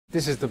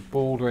This is the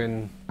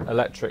Baldwin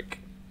electric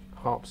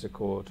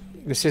harpsichord.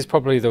 This is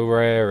probably the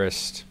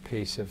rarest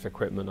piece of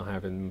equipment I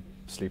have in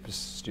Sleeper's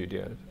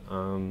studio.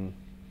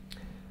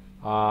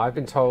 I've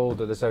been told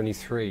that there's only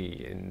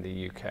 3 in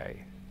the UK.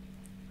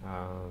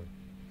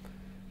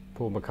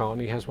 Paul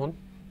McCartney has one.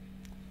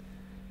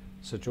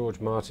 Sir George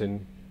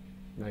Martin,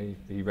 may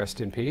he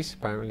rest in peace,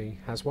 apparently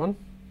has one.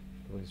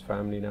 Or his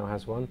family now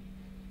has one.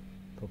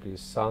 Probably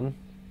his son.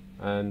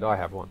 And I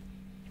have one.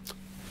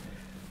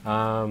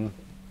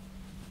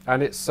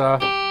 And it's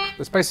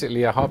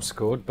basically a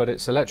harpsichord, but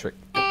it's electric.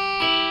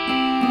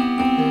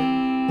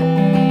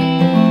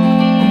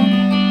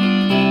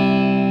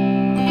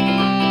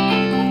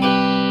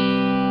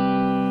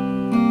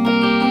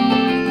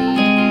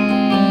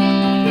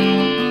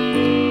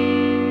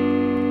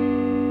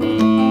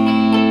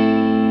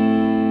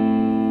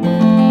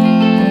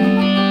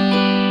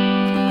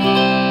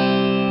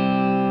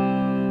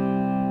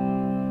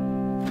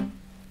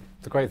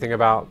 The great thing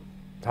about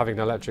having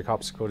an electric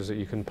harpsichord is that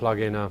you can plug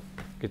in a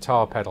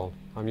guitar pedal.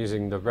 I'm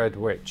using the Red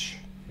Witch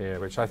here,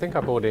 which I think I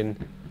bought in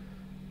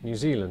New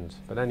Zealand,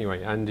 but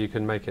anyway, and you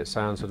can make it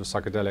sound sort of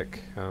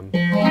psychedelic.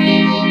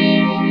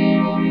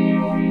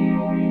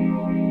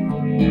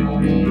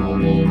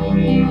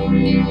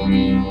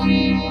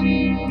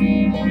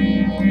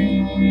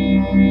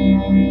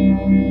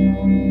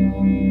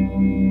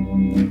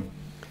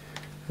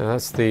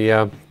 That's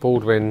the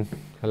Baldwin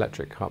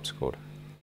electric harpsichord.